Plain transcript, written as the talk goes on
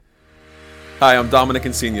Hi, I'm Dominic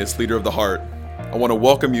Insenius, leader of The Heart. I want to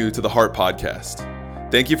welcome you to The Heart Podcast.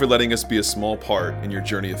 Thank you for letting us be a small part in your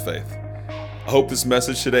journey of faith. I hope this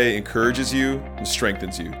message today encourages you and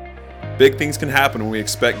strengthens you. Big things can happen when we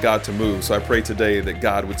expect God to move, so I pray today that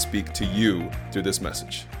God would speak to you through this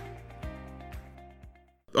message.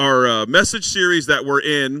 Our message series that we're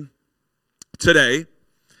in today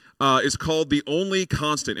is called The Only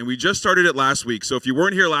Constant, and we just started it last week. So if you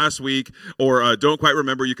weren't here last week or don't quite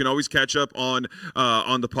remember, you can always catch up on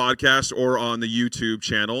the podcast or on the YouTube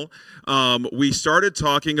channel. We started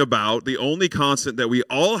talking about the only constant that we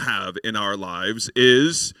all have in our lives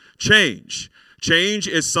is change. Change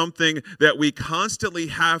is something that we constantly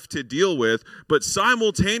have to deal with, but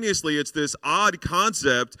simultaneously it's this odd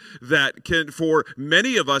concept that can, for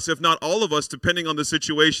many of us, if not all of us, depending on the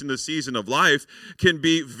situation, the season of life, can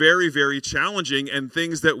be very, very challenging and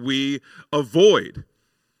things that we avoid.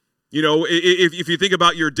 You know, if you think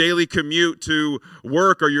about your daily commute to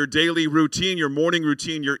work or your daily routine, your morning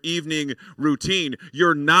routine, your evening routine,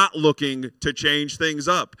 you're not looking to change things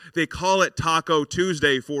up. They call it Taco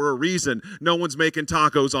Tuesday for a reason. No one's making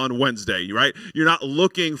tacos on Wednesday, right? You're not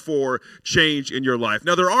looking for change in your life.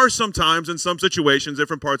 Now, there are some times in some situations,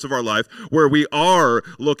 different parts of our life, where we are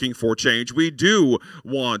looking for change. We do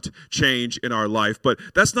want change in our life, but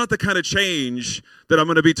that's not the kind of change that I'm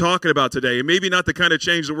going to be talking about today, and maybe not the kind of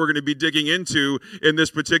change that we're going to be digging into in this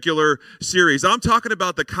particular series. I'm talking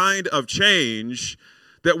about the kind of change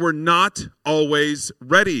that we're not always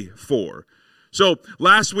ready for. So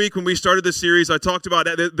last week when we started the series, I talked about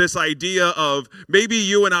this idea of maybe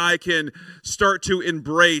you and I can start to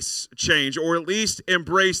embrace change, or at least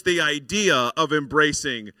embrace the idea of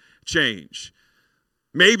embracing change.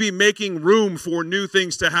 Maybe making room for new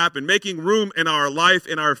things to happen, making room in our life,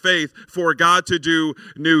 in our faith, for God to do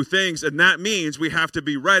new things. And that means we have to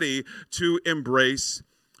be ready to embrace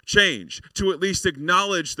change, to at least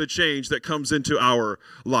acknowledge the change that comes into our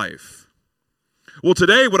life. Well,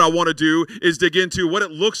 today what I want to do is dig into what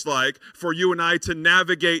it looks like for you and I to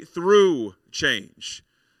navigate through change.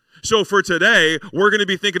 So for today, we're going to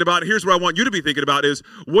be thinking about, here's what I want you to be thinking about is,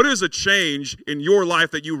 what is a change in your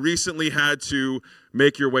life that you recently had to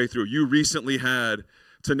make your way through? You recently had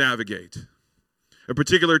to navigate. A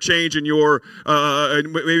particular change in your,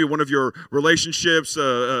 maybe one of your relationships,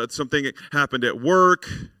 something happened at work.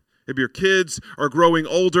 Maybe your kids are growing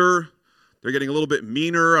older. They're getting a little bit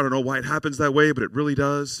meaner. I don't know why it happens that way, but it really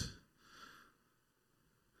does.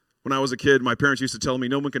 When I was a kid, my parents used to tell me,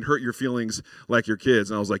 no one can hurt your feelings like your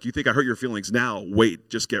kids. And I was like, you think I hurt your feelings now? Wait,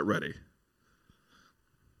 just get ready.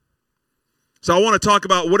 So I want to talk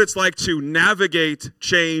about what it's like to navigate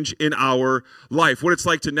change in our life, what it's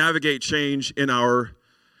like to navigate change in our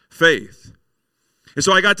faith. And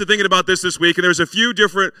so I got to thinking about this week, and there's a few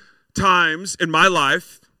different times in my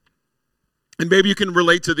life, and maybe you can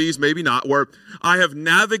relate to these, maybe not, where I have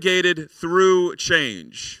navigated through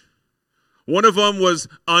change. One of them was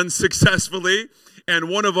unsuccessfully, and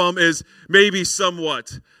one of them is maybe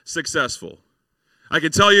somewhat successful. I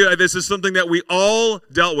can tell you this is something that we all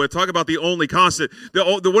dealt with. Talk about the only constant.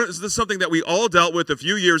 This is something that we all dealt with a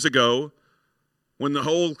few years ago when the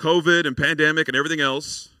whole COVID and pandemic and everything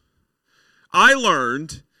else. I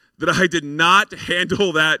learned that I did not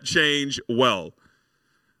handle that change well.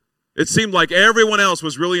 It seemed like everyone else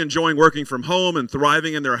was really enjoying working from home and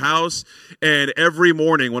thriving in their house. And every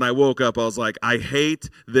morning when I woke up, I was like, I hate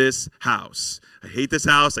this house. I hate this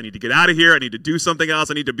house. I need to get out of here. I need to do something else.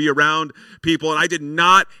 I need to be around people. And I did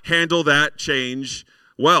not handle that change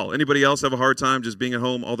well. Anybody else have a hard time just being at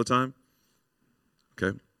home all the time?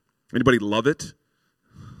 Okay. Anybody love it?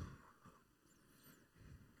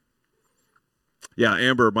 Yeah,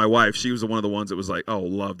 Amber, my wife, she was one of the ones that was like, oh,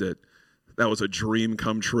 loved it. That was a dream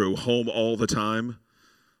come true, home all the time.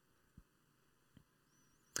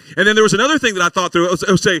 And then there was another thing that I thought through.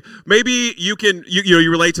 I would say, maybe you can, you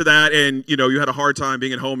relate to that, and you had a hard time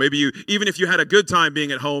being at home. Maybe even if you had a good time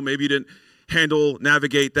being at home, maybe you didn't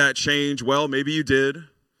navigate that change well. Maybe you did.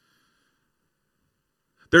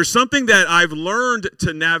 There's something that I've learned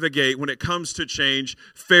to navigate when it comes to change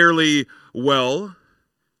fairly well.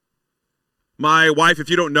 My wife, if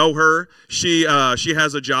you don't know her, she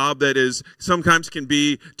has a job that is sometimes can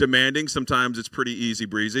be demanding. Sometimes it's pretty easy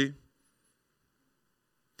breezy.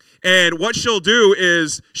 And what she'll do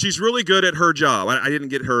is she's really good at her job. I didn't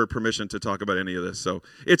get her permission to talk about any of this, so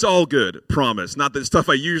it's all good, promise. Not the stuff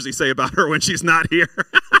I usually say about her when she's not here.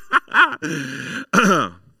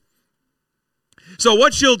 So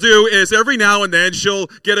what she'll do is every now and then she'll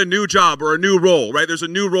get a new job or a new role, right? There's a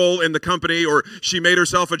new role in the company, or she made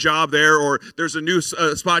herself a job there, or there's a new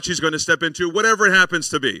spot she's going to step into, whatever it happens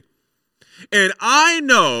to be. And I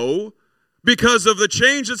know because of the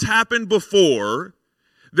change that's happened before,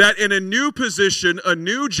 that in a new position, a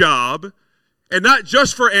new job, and not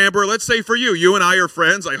just for Amber, let's say for you. You and I are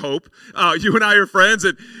friends, I hope. You and I are friends,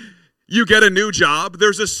 and you get a new job.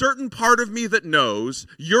 There's a certain part of me that knows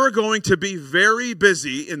you're going to be very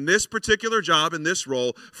busy in this particular job, in this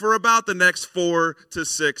role, for about the next 4 to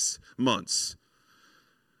 6 months.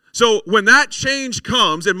 So when that change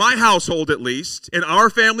comes, in my household at least, in our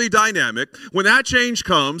family dynamic, when that change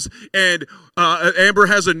comes and Amber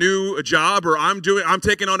has a new job or I'm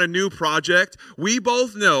taking on a new project, we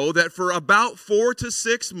both know that for about 4 to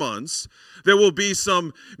 6 months, there will be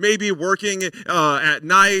some maybe working at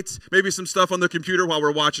night, maybe some stuff on the computer while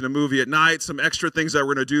we're watching a movie at night, some extra things that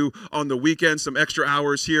we're going to do on the weekend, some extra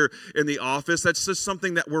hours here in the office. That's just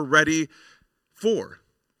something that we're ready for.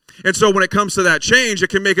 And so when it comes to that change, it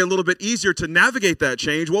can make it a little bit easier to navigate that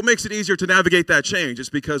change. What makes it easier to navigate that change is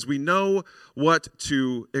because we know what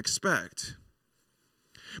to expect.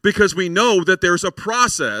 Because we know that there's a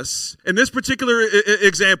process. In this particular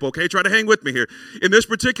example, okay, try to hang with me here. In this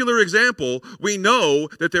particular example, we know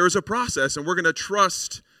that there is a process, and we're going to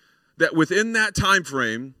trust that within that time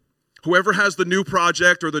frame, whoever has the new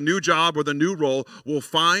project or the new job or the new role will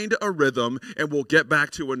find a rhythm and will get back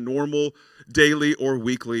to a normal daily or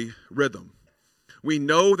weekly rhythm. We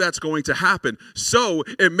know that's going to happen. So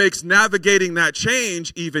it makes navigating that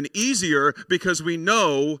change even easier because we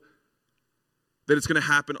know that it's going to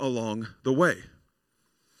happen along the way.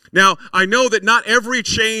 Now, I know that not every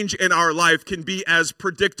change in our life can be as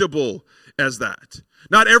predictable as that.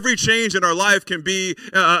 Not every change in our life can be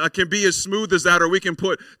as smooth as that, or we can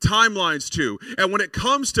put timelines to. And when it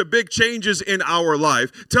comes to big changes in our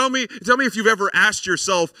life, tell me if you've ever asked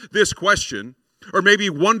yourself this question, or maybe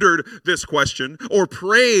wondered this question, or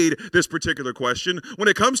prayed this particular question. When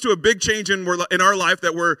it comes to a big change in our life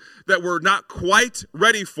that we're not quite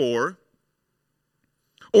ready for,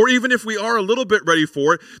 or even if we are a little bit ready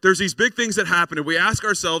for it, there's these big things that happen, and we ask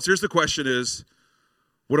ourselves, here's the question is,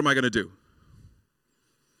 what am I going to do?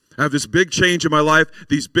 I have this big change in my life,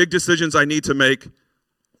 these big decisions I need to make.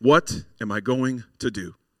 What am I going to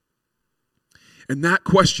do? And that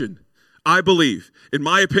question, I believe, in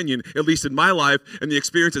my opinion, at least in my life and the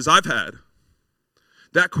experiences I've had,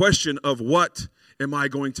 that question of what am I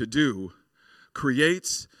going to do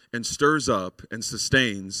creates and stirs up and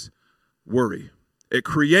sustains worry. It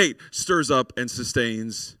stirs up and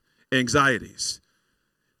sustains anxieties.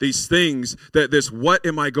 These things, that this what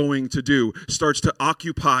am I going to do starts to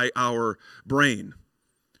occupy our brain.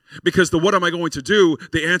 Because the what am I going to do,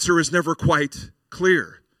 the answer is never quite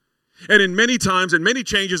clear. And in many times, in many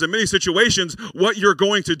changes, in many situations, what you're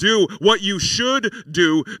going to do, what you should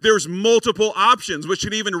do, there's multiple options, which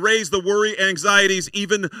can even raise the worry, anxieties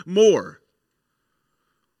even more.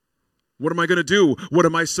 What am I going to do? What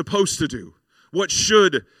am I supposed to do? What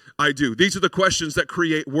should I do? These are the questions that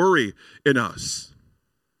create worry in us.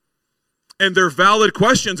 And they're valid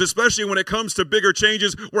questions, especially when it comes to bigger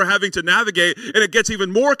changes we're having to navigate. And it gets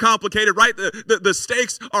even more complicated, right? The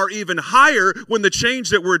stakes are even higher when the change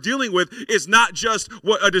that we're dealing with is not just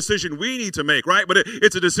what a decision we need to make, right? But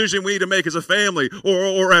it's a decision we need to make as a family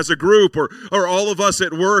or as a group or all of us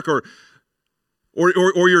at work or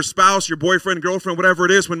your spouse, your boyfriend, girlfriend, whatever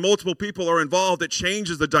it is. When multiple people are involved, it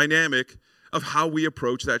changes the dynamic of how we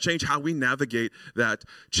approach that change, how we navigate that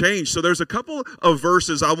change. So there's a couple of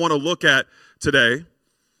verses I want to look at today.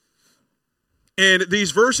 And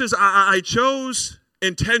these verses I chose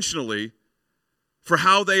intentionally for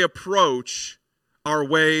how they approach our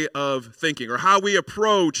way of thinking or how we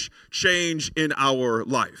approach change in our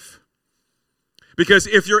life. Because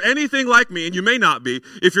if you're anything like me, and you may not be,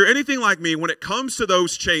 if you're anything like me, when it comes to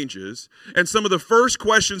those changes, and some of the first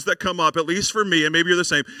questions that come up, at least for me, and maybe you're the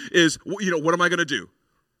same, is, what am I going to do?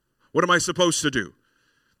 What am I supposed to do?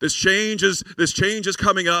 This change is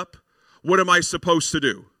coming up. What am I supposed to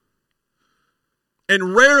do?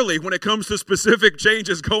 And rarely, when it comes to specific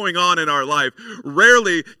changes going on in our life,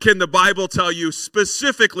 rarely can the Bible tell you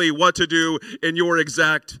specifically what to do in your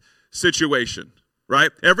exact situation. Right?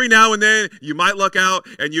 Every now and then you might look out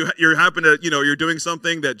and you happen to, you're doing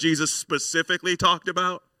something that Jesus specifically talked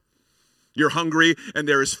about. You're hungry and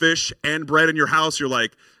there is fish and bread in your house. You're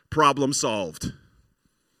like, problem solved.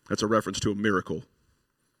 That's a reference to a miracle.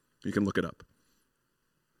 You can look it up.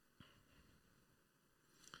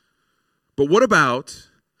 But what about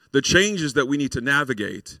the changes that we need to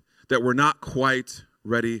navigate that we're not quite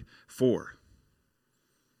ready for?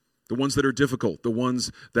 The ones that are difficult, the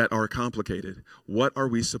ones that are complicated. What are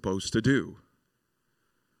we supposed to do?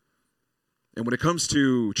 And when it comes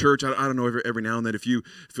to church, I don't know every now and then if you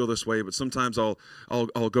feel this way, but sometimes I'll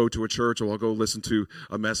go to a church or I'll go listen to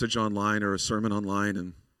a message online or a sermon online,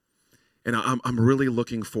 and I'm really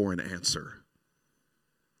looking for an answer.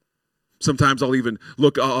 Sometimes I'll even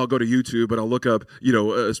I'll go to YouTube and I'll look up,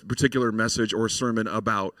 a particular message or sermon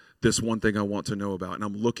about this one thing I want to know about, and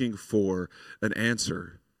I'm looking for an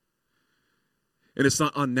answer. And it's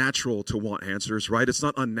not unnatural to want answers, right? It's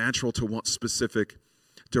not unnatural to want specific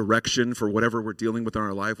direction for whatever we're dealing with in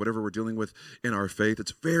our life, whatever we're dealing with in our faith.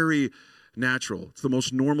 It's very natural. It's the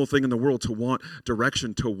most normal thing in the world to want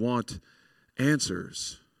direction, to want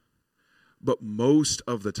answers. But most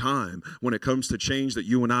of the time, when it comes to change that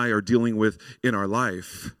you and I are dealing with in our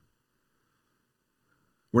life,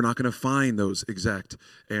 we're not going to find those exact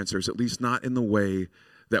answers, at least not in the way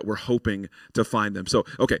that we're hoping to find them. So,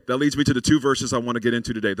 okay, that leads me to the two verses I want to get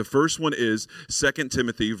into today. The first one is 2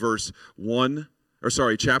 Timothy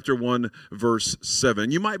chapter 1, verse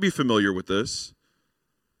 7. You might be familiar with this.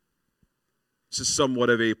 This is somewhat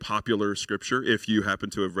of a popular scripture if you happen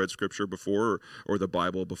to have read scripture before or the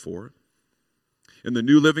Bible before. In the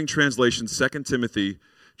New Living Translation, 2 Timothy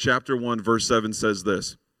chapter 1, verse 7 says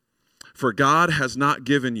this: "For God has not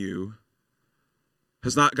given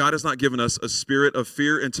us a spirit of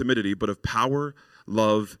fear and timidity, but of power,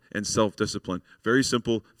 love, and self-discipline." Very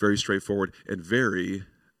simple, very straightforward, and very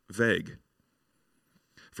vague.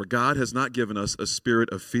 For God has not given us a spirit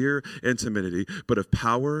of fear and timidity, but of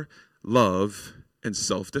power, love, and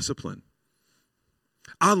self-discipline.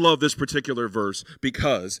 I love this particular verse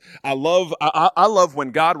because I love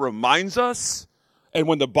when God reminds us, and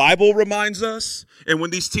when the Bible reminds us, and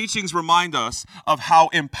when these teachings remind us of how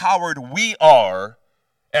empowered we are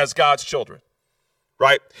as God's children.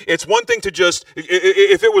 Right? It's one thing to just,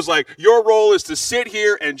 if it was like, your role is to sit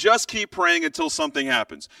here and just keep praying until something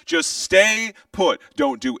happens. Just stay put.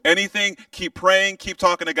 Don't do anything. Keep praying, keep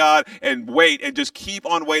talking to God, and wait, and just keep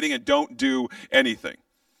on waiting and don't do anything.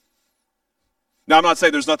 Now, I'm not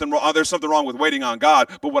saying there's something wrong with waiting on God,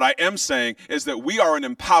 but what I am saying is that we are an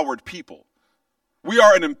empowered people. We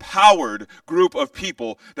are an empowered group of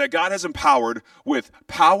people that God has empowered with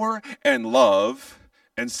power and love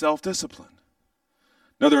and self-discipline.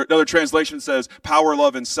 Another translation says power,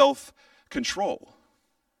 love, and self-control.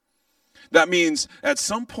 That means at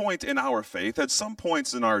some point in our faith, at some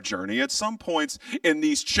points in our journey, at some points in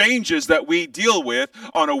these changes that we deal with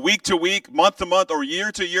on a week-to-week, month-to-month, or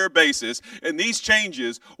year-to-year basis, in these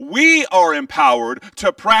changes, we are empowered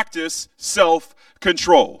to practice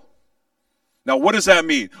self-control. Now, what does that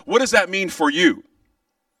mean? What does that mean for you?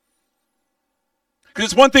 Because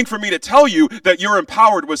it's one thing for me to tell you that you're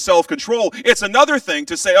empowered with self-control. It's another thing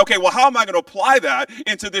to say, okay, well, how am I going to apply that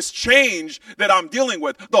into this change that I'm dealing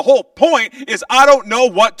with? The whole point is I don't know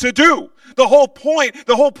what to do. The whole point,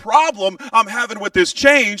 the whole problem I'm having with this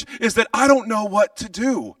change is that I don't know what to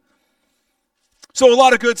do. So a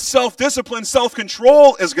lot of good self-discipline,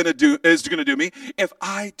 self-control is going to do me if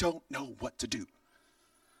I don't know what to do.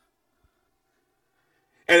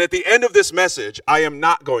 And at the end of this message, I am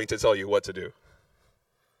not going to tell you what to do.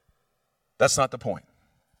 That's not the point,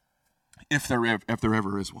 if there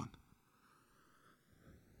ever is one.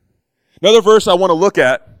 Another verse I want to look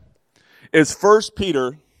at is 1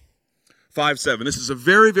 Peter 5:7. This is a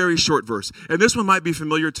very, very short verse, and this one might be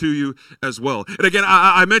familiar to you as well. And again,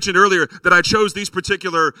 I mentioned earlier that I chose these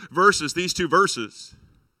particular verses, these two verses,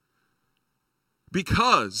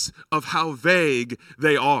 because of how vague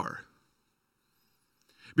they are.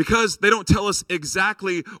 Because they don't tell us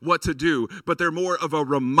exactly what to do, but they're more of a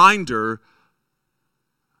reminder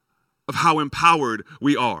of how empowered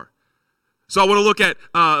we are. So I want to look at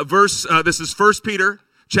this is 1 Peter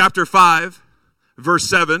chapter 5, verse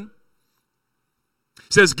 7.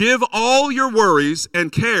 It says, "Give all your worries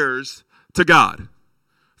and cares to God,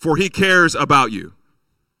 for he cares about you."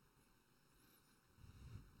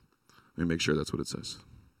 Let me make sure that's what it says.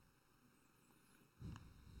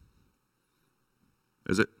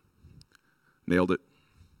 Is it? Nailed it.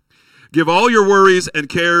 "Give all your worries and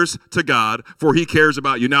cares to God, for he cares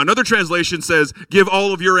about you." Now, another translation says, "Give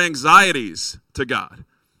all of your anxieties to God,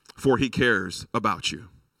 for he cares about you."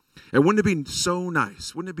 And wouldn't it be so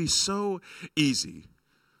nice? Wouldn't it be so easy?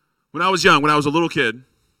 When I was young, when I was a little kid,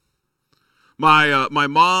 my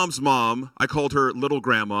mom's mom, I called her Little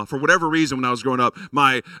Grandma. For whatever reason, when I was growing up,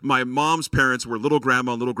 my mom's parents were Little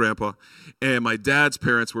Grandma and Little Grandpa, and my dad's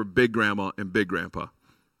parents were Big Grandma and Big Grandpa.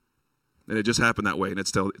 And it just happened that way, and it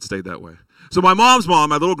stayed that way. So my mom's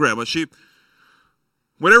mom, my Little Grandma,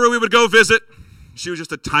 whenever we would go visit, she was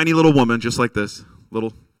just a tiny little woman, just like this,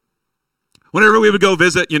 little. Whenever we would go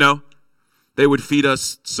visit, they would feed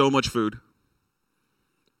us so much food.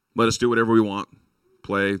 let us do whatever we want,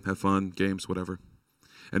 play, have fun, games, whatever.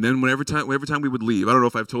 And then every time we would leave, I don't know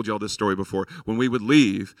if I've told you all this story before, when we would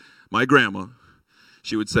leave, my grandma,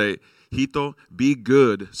 she would say, Hito, be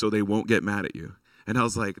good so they won't get mad at you. And I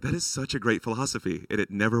was like, that is such a great philosophy, and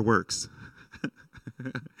it never works.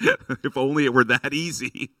 If only it were that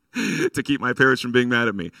easy to keep my parents from being mad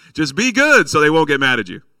at me. Just be good so they won't get mad at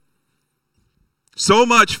you. So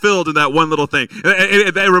much filled in that one little thing.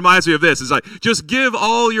 It reminds me of this. It's like, just give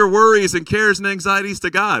all your worries and cares and anxieties to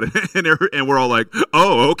God. And we're all like,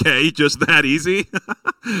 oh, okay, just that easy?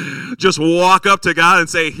 Just walk up to God and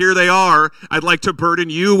say, here they are. I'd like to burden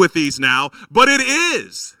you with these now. But it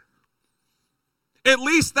is. At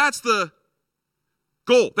least that's the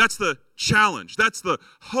goal. That's the challenge. That's the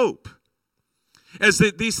hope. As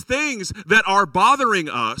that these things that are bothering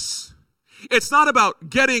us, it's not about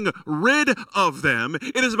getting rid of them.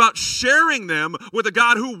 It is about sharing them with a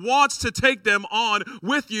God who wants to take them on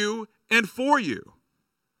with you and for you.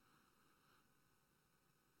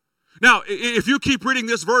 Now, if you keep reading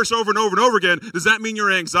this verse over and over and over again, does that mean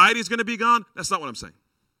your anxiety is going to be gone? That's not what I'm saying.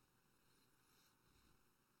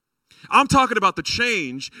 I'm talking about the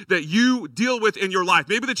change that you deal with in your life.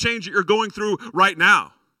 Maybe the change that you're going through right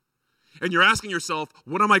now. And you're asking yourself,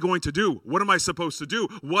 what am I going to do? What am I supposed to do?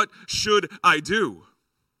 What should I do?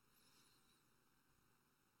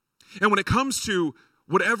 And when it comes to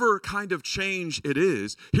whatever kind of change it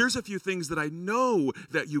is, here's a few things that I know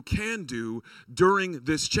that you can do during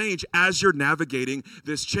this change as you're navigating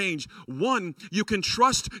this change. One, you can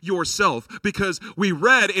trust yourself, because we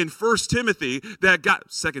read in 1 Timothy that God,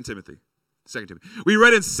 2 Timothy. We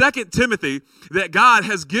read in 2 Timothy that God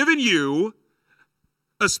has given you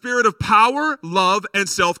a spirit of power, love, and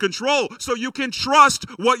self-control. So you can trust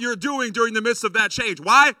what you're doing during the midst of that change.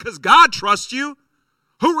 Why? Because God trusts you.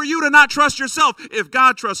 Who are you to not trust yourself if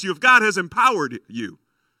God trusts you, if God has empowered you?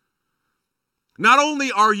 Not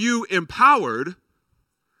only are you empowered,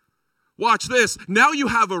 watch this, now you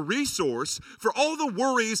have a resource for all the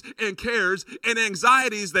worries and cares and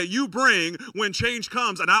anxieties that you bring when change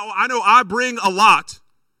comes. And I know I bring a lot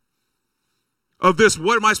of this.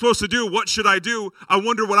 What am I supposed to do? What should I do? I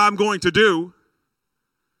wonder what I'm going to do.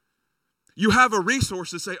 You have a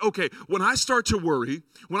resource to say, okay, when I start to worry,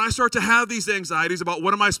 when I start to have these anxieties about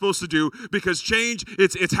what am I supposed to do, because change,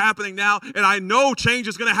 it's happening now, and I know change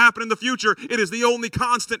is going to happen in the future. It is the only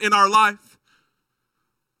constant in our life,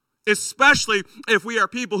 especially if we are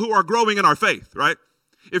people who are growing in our faith, right?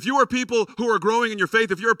 If you are people who are growing in your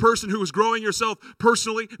faith, if you're a person who is growing yourself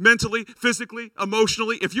personally, mentally, physically,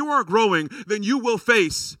 emotionally, if you are growing, then you will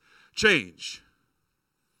face change.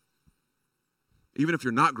 Even if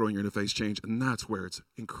you're not growing, you're going to face change, and that's where it's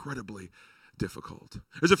incredibly difficult.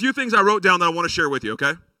 There's a few things I wrote down that I want to share with you,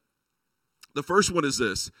 okay? The first one is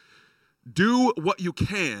this: do what you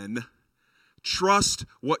can, trust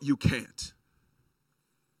what you can't.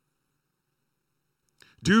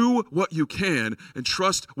 Do what you can and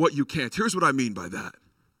trust what you can't. Here's what I mean by that.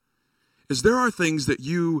 Is there are things that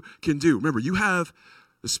you can do. Remember, you have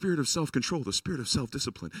the spirit of self-control, the spirit of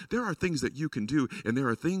self-discipline. There are things that you can do, and there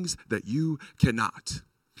are things that you cannot.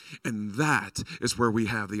 And that is where we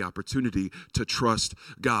have the opportunity to trust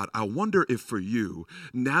God. I wonder if for you,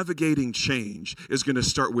 navigating change is going to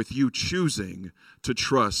start with you choosing to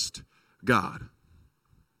trust God.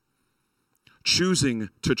 Choosing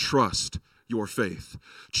to trust your faith.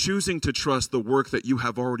 Choosing to trust the work that you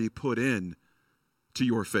have already put in to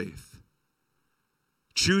your faith.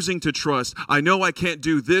 Choosing to trust, I know I can't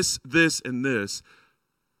do this, and this,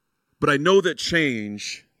 but I know that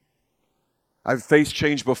change, I've faced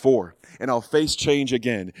change before, and I'll face change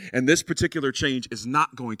again. And this particular change is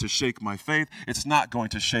not going to shake my faith. It's not going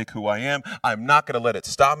to shake who I am. I'm not going to let it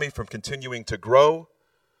stop me from continuing to grow.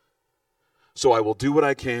 So I will do what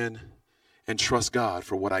I can and trust God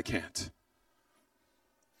for what I can't.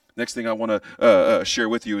 Next thing I want to share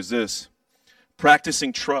with you is this.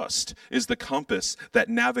 Practicing trust is the compass that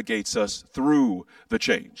navigates us through the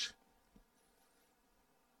change.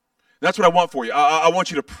 That's what I want for you. I want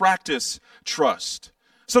you to practice trust.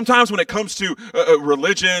 Sometimes when it comes to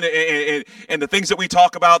religion and the things that we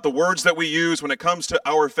talk about, the words that we use when it comes to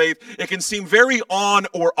our faith, it can seem very on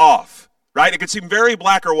or off. Right? It can seem very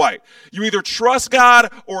black or white. You either trust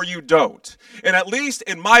God or you don't. And at least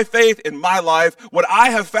in my faith, in my life, what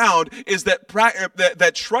I have found is that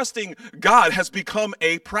that trusting God has become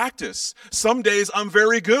a practice. Some days I'm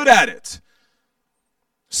very good at it.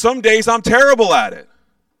 Some days I'm terrible at it.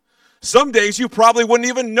 Some days you probably wouldn't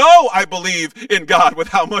even know I believe in God with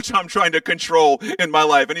how much I'm trying to control in my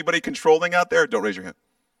life. Anybody controlling out there? Don't raise your hand.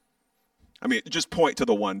 I mean, just point to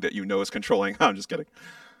the one that you know is controlling. I'm just kidding.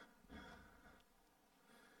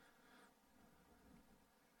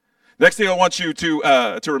 Next thing I want you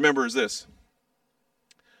to remember is this.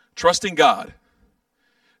 Trusting God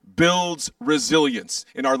builds resilience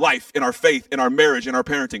in our life, in our faith, in our marriage, in our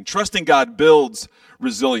parenting. Trusting God builds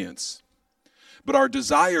resilience. But our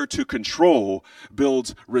desire to control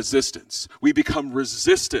builds resistance. We become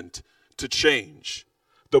resistant to change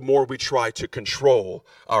the more we try to control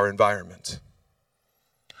our environment.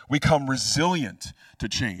 We become resilient to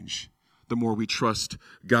change the more we trust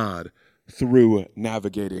God through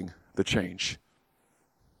navigating the change.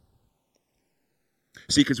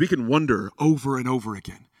 See, because we can wonder over and over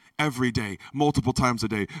again, every day, multiple times a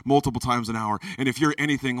day, multiple times an hour. And if you're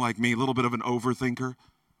anything like me, a little bit of an overthinker,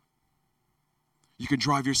 you can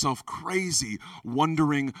drive yourself crazy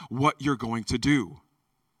wondering what you're going to do.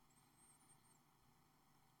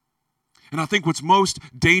 And I think what's most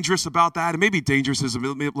dangerous about that, and maybe dangerous is a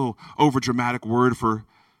little overdramatic word for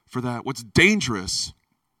that. What's dangerous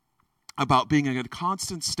about being in a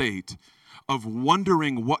constant state of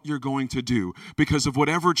wondering what you're going to do because of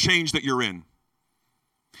whatever change that you're in.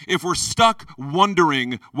 If we're stuck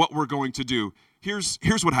wondering what we're going to do, here's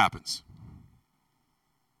what happens.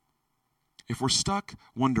 If we're stuck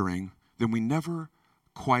wondering, then we never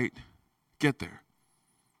quite get there.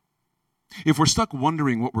 If we're stuck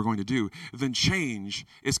wondering what we're going to do, then change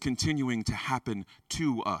is continuing to happen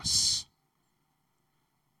to us.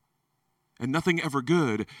 And nothing ever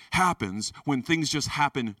good happens when things just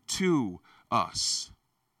happen to us.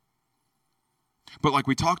 But like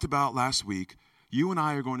we talked about last week, you and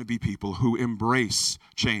I are going to be people who embrace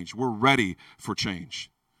change. We're ready for change.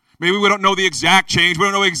 Maybe we don't know the exact change. We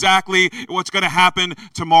don't know exactly what's going to happen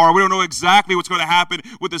tomorrow. We don't know exactly what's going to happen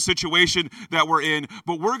with the situation that we're in.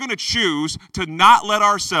 But we're going to choose to not let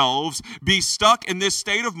ourselves be stuck in this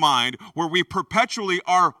state of mind where we perpetually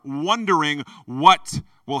are wondering what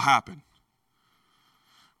will happen.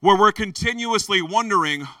 Where we're continuously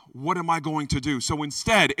wondering, what am I going to do? So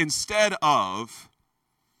instead of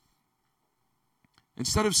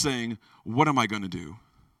saying, what am I going to do?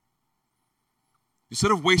 Instead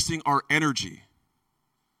of wasting our energy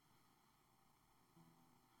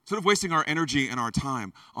and our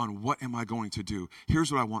time on what am I going to do,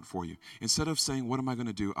 here's what I want for you. Instead of saying, what am I going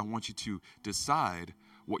to do? I want you to decide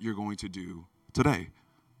what you're going to do today.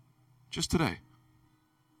 Just today.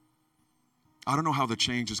 I don't know how the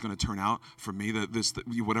change is going to turn out for me,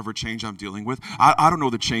 whatever change I'm dealing with. I don't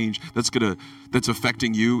know the change that's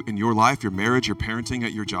affecting you in your life, your marriage, your parenting,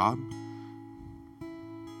 at your job.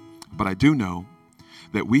 But I do know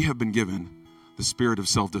that we have been given the spirit of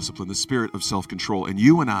self-discipline, the spirit of self-control, and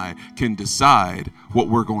you and I can decide what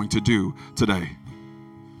we're going to do today.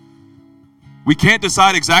 We can't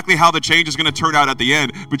decide exactly how the change is going to turn out at the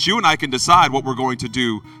end, but you and I can decide what we're going to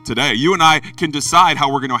do today. You and I can decide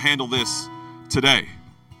how we're going to handle this today.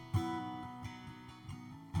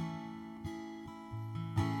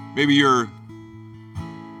 Maybe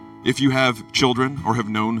if you have children or have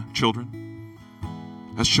known children,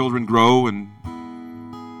 as children grow and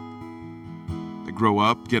they grow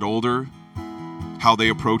up, get older, how they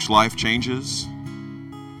approach life changes.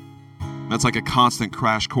 That's like a constant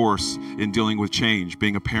crash course in dealing with change.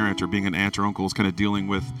 Being a parent or being an aunt or uncle is kind of dealing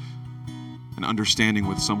with and understanding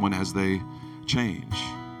with someone as they change.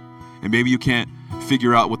 And maybe you can't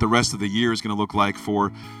figure out what the rest of the year is going to look like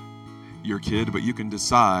for your kid, but you can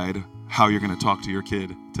decide how you're going to talk to your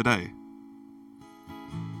kid today.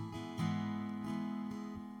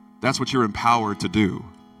 That's what you're empowered to do.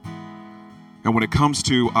 And when it comes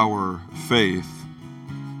to our faith,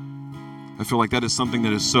 I feel like that is something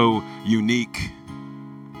that is so unique,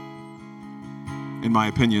 in my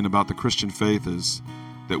opinion, about the Christian faith, is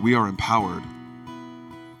that we are empowered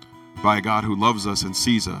by a God who loves us and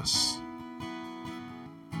sees us.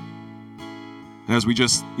 And as we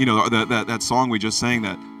just, that song we just sang,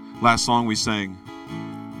 that last song we sang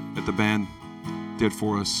that the band did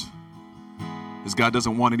for us, is God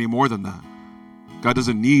doesn't want any more than that. God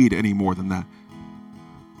doesn't need any more than that.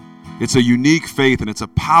 It's a unique faith, and it's a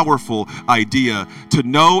powerful idea to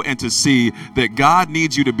know and to see that God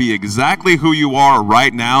needs you to be exactly who you are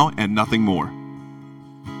right now and nothing more.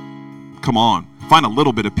 Come on. Find a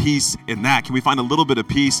little bit of peace in that. Can we find a little bit of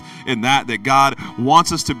peace in that God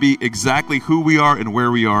wants us to be exactly who we are and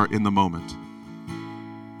where we are in the moment?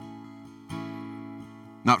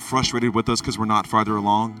 Not frustrated with us because we're not farther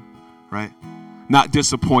along, right? Not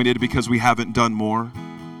disappointed because we haven't done more,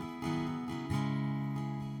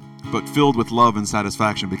 but filled with love and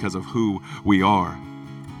satisfaction because of who we are.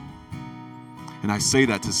 And I say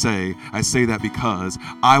that because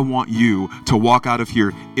I want you to walk out of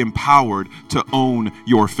here empowered to own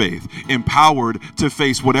your faith, empowered to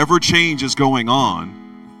face whatever change is going on,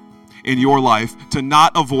 in your life to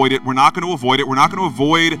not avoid it. We're not going to avoid it. We're not going to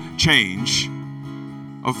avoid change.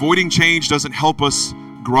 Avoiding change doesn't help us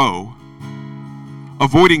grow.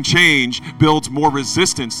 Avoiding change builds more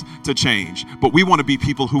resistance to change. But we want to be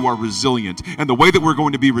people who are resilient. And the way that we're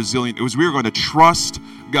going to be resilient is we're going to trust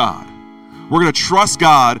God. We're going to trust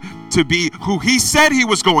God to be who He said He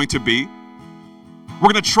was going to be.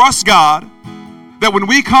 We're going to trust God that when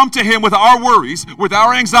we come to Him with our worries, with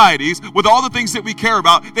our anxieties, with all the things that we care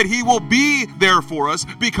about, that He will be there for us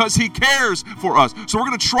because He cares for us. So we're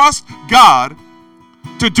going to trust God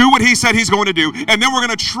to do what He said He's going to do. And then we're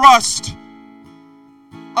going to trust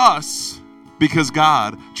us because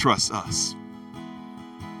God trusts us.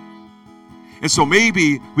 And so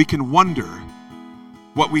maybe we can wonder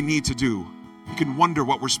what we need to do. We can wonder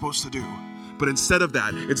what we're supposed to do. But instead of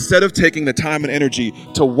that, instead of taking the time and energy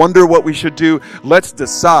to wonder what we should do, let's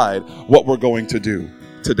decide what we're going to do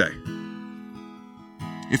today.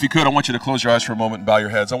 If you could, I want you to close your eyes for a moment and bow your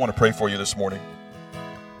heads. I want to pray for you this morning.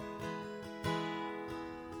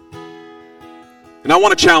 And I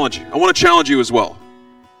want to challenge you. I want to challenge you as well.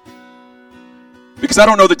 Because I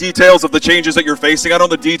don't know the details of the changes that you're facing. I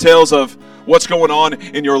don't know the details of what's going on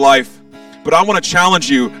in your life. But I want to challenge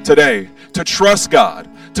you today to trust God,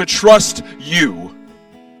 to trust you,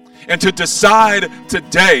 and to decide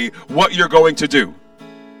today what you're going to do.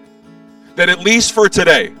 That at least for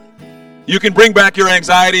today, you can bring back your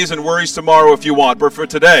anxieties and worries tomorrow if you want, but for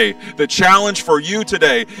today, the challenge for you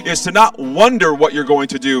today is to not wonder what you're going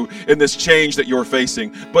to do in this change that you're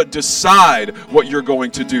facing, but decide what you're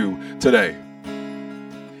going to do today.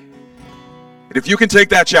 And if you can take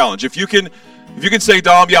that challenge, if you can say,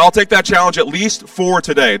 Dom, yeah, I'll take that challenge at least for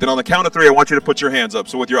today, then on the count of 3, I want you to put your hands up.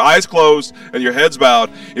 So with your eyes closed and your heads bowed,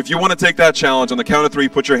 if you want to take that challenge, on the count of 3,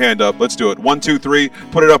 put your hand up. Let's do it. 1, 2, 3.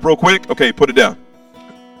 Put it up real quick. Okay, put it down.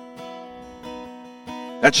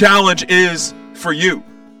 That challenge is for you.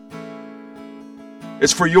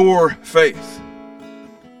 It's for your faith.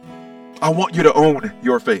 I want you to own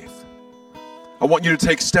your faith. I want you to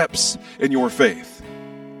take steps in your faith.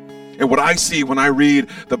 And what I see when I read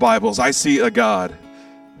the Bible is I see a God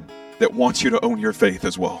that wants you to own your faith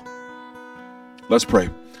as well. Let's pray.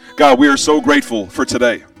 God, we are so grateful for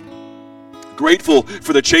today. Grateful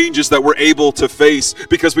for the changes that we're able to face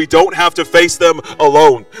because we don't have to face them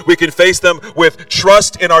alone. We can face them with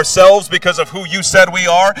trust in ourselves because of who you said we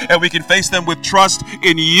are, and we can face them with trust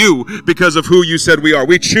in you because of who you said we are.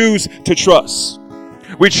 We choose to trust.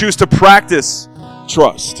 We choose to practice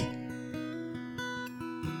trust.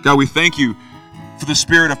 God, we thank you for the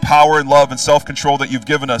spirit of power and love and self-control that you've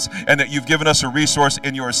given us, and that you've given us a resource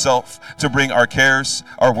in yourself to bring our cares,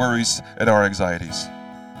 our worries, and our anxieties.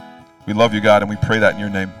 We love you, God, and we pray that in your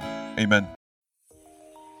name. Amen.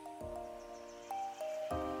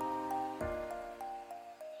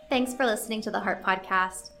 Thanks for listening to the Heart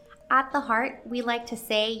Podcast. At the Heart, we like to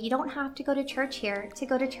say you don't have to go to church here to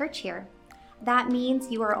go to church here. That means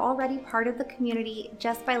you are already part of the community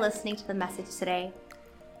just by listening to the message today.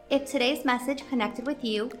 If today's message connected with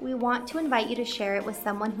you, we want to invite you to share it with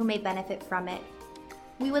someone who may benefit from it.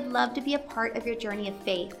 We would love to be a part of your journey of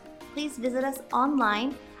faith. Please visit us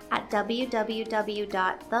online at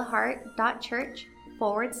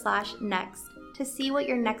www.theheart.church/next to see what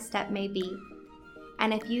your next step may be.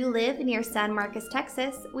 And if you live near San Marcos,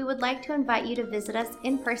 Texas, we would like to invite you to visit us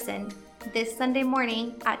in person this Sunday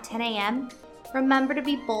morning at 10 a.m. Remember to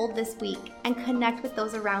be bold this week and connect with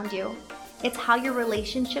those around you. It's how your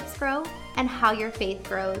relationships grow and how your faith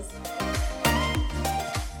grows.